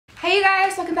Hey you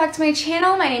guys, welcome back to my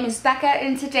channel. My name is Becca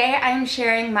and today I am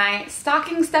sharing my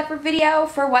stocking stuffer video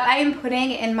for what I am putting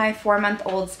in my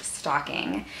 4-month-old's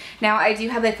stocking. Now I do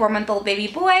have a 4-month-old baby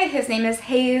boy. His name is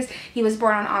Hayes. He was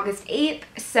born on August 8th,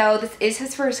 so this is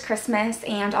his first Christmas,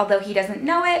 and although he doesn't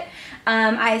know it,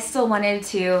 I still wanted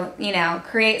to,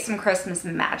 create some Christmas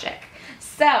magic.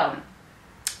 So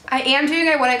I am doing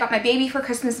a what I got my baby for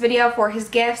Christmas video for his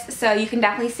gifts, so you can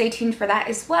definitely stay tuned for that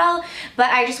as well. But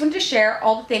I just wanted to share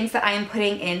all the things that I am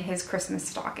putting in his Christmas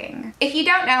stocking. If you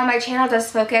don't know, my channel does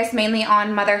focus mainly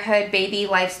on motherhood, baby,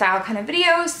 lifestyle kind of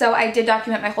videos, so I did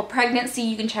document my whole pregnancy.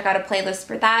 You can check out a playlist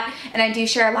for that, and I do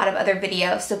share a lot of other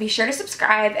videos, so be sure to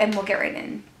subscribe and we'll get right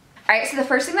in. Alright, so the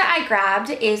first thing that I grabbed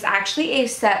is actually a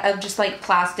set of just like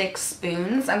plastic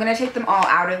spoons. I'm going to take them all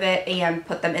out of it and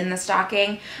put them in the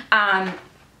stocking.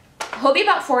 He'll be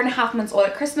about 4.5 months old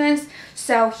at Christmas,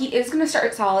 so he is going to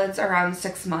start solids around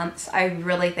 6 months. I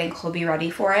really think he'll be ready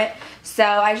for it. So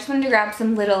I just wanted to grab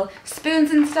some little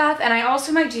spoons and stuff, and I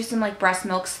also might do some like breast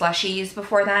milk slushies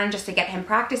before then just to get him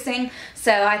practicing.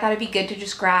 So I thought it'd be good to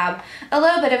just grab a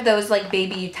little bit of those like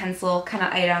baby utensil kind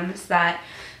of items that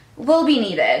will be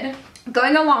needed.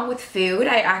 Going along with food,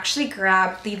 I actually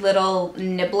grabbed the little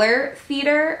nibbler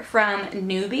feeder from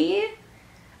Newbie.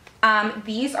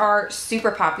 These are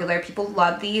super popular. People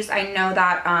love these. I know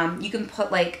that you can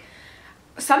put like,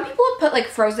 some people have put like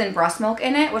frozen breast milk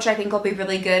in it, which I think will be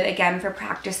really good again for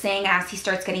practicing as he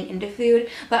starts getting into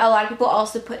food. But a lot of people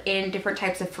also put in different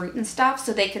types of fruit and stuff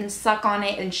so they can suck on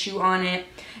it and chew on it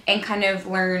and kind of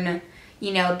learn,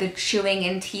 the chewing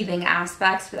and teething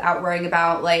aspects without worrying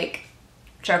about like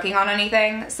choking on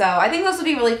anything. So I think this will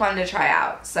be really fun to try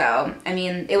out. So, I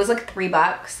mean, it was like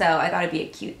 $3, so I thought it'd be a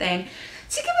cute thing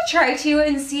to give a try to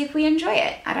and see if we enjoy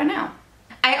it. I don't know.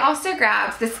 I also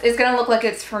grabbed, this is gonna look like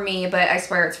it's for me, but I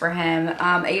swear it's for him,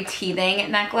 a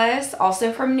teething necklace,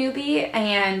 also from Newbie,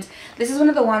 and this is one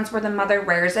of the ones where the mother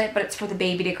wears it, but it's for the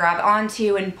baby to grab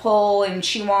onto and pull and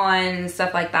chew on and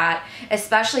stuff like that,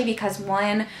 especially because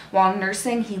while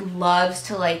nursing, he loves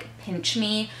to like pinch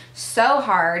me so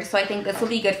hard, so I think this will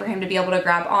be good for him to be able to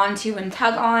grab onto and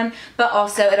tug on, but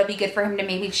also it'll be good for him to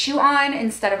maybe chew on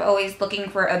instead of always looking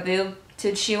for a boob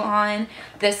to chew on.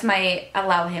 This might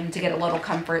allow him to get a little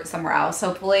comfort somewhere else,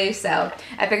 hopefully, so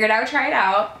I figured I would try it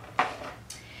out.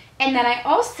 And then I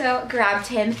also grabbed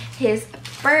him his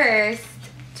first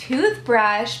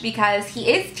toothbrush because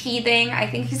he is teething. I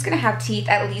think he's gonna have teeth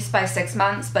at least by 6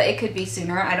 months, but it could be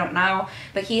sooner, I don't know.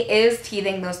 But he is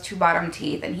teething those 2 bottom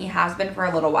teeth, and he has been for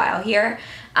a little while here.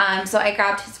 So I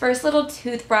grabbed his first little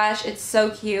toothbrush. It's so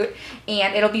cute,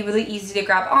 and it'll be really easy to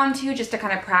grab onto just to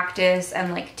kind of practice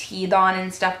and like teeth on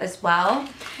and stuff as well.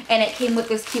 And it came with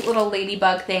this cute little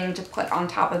ladybug thing to put on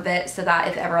top of it so that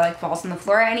if it ever like falls on the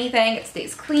floor or anything, it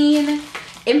stays clean.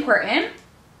 Important.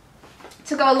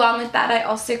 To go along with that, I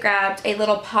also grabbed a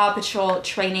little Paw Patrol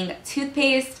training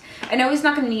toothpaste. I know he's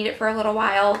not going to need it for a little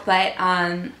while, but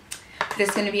this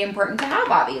is going to be important to have,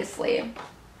 obviously.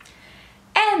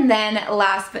 And then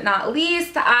last but not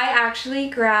least, I actually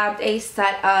grabbed a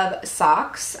set of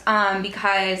socks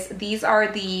because these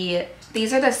are the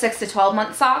 6 to 12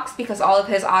 month socks, because all of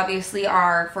his obviously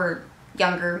are for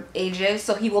younger ages,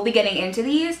 so he will be getting into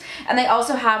these. And they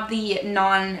also have the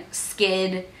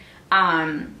non-skid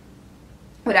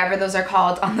whatever those are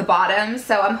called on the bottom,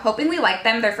 so I'm hoping we like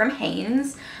them. They're from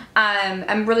Hanes.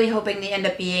 I'm really hoping they end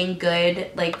up being good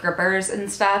like grippers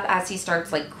and stuff as he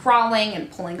starts like crawling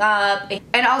and pulling up.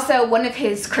 And also one of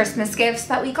his Christmas gifts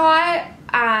that we got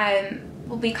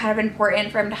will be kind of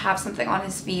important for him to have something on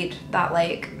his feet that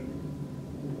like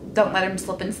don't let him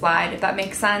slip and slide, if that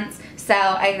makes sense. So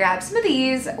I grabbed some of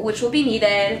these, which will be needed,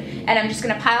 and I'm just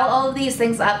gonna pile all of these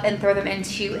things up and throw them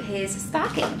into his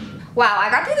stocking. Wow, I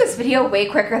got through this video way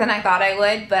quicker than I thought I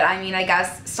would, but I mean, I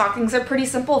guess stockings are pretty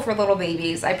simple for little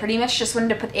babies. I pretty much just wanted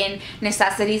to put in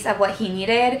necessities of what he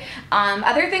needed.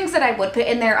 Other things that I would put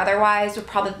in there otherwise would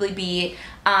probably be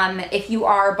if you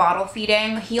are bottle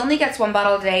feeding. He only gets 1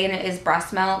 bottle a day and it is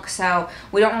breast milk, so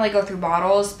we don't really go through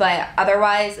bottles, but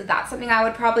otherwise that's something I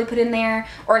would probably put in there.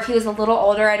 Or if he was a little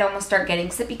older, I'd almost start getting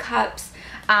sippy cups.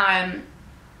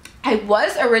 I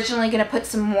was originally going to put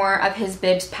some more of his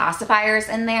Bibs pacifiers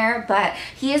in there, but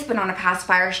he has been on a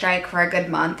pacifier strike for a good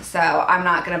month, so I'm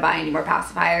not going to buy any more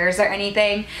pacifiers or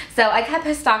anything. So I kept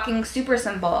his stocking super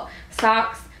simple.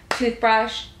 Socks,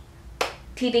 toothbrush,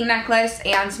 teething necklace,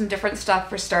 and some different stuff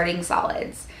for starting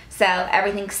solids. So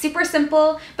everything's super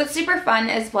simple, but super fun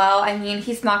as well. I mean,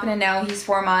 he's not going to know he's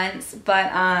 4 months,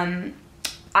 but I'm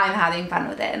having fun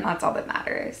with it, and that's all that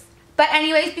matters. But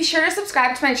anyways, be sure to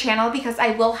subscribe to my channel because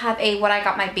I will have a what I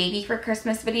got my baby for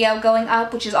Christmas video going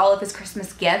up, which is all of his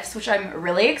Christmas gifts, which I'm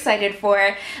really excited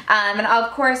for. And of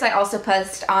course, I also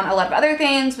post on a lot of other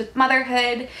things with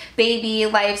motherhood, baby,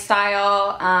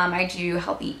 lifestyle. I do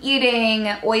healthy eating,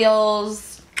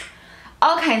 oils,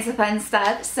 all kinds of fun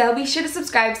stuff. So be sure to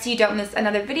subscribe so you don't miss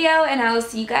another video, and I will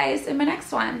see you guys in my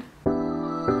next one.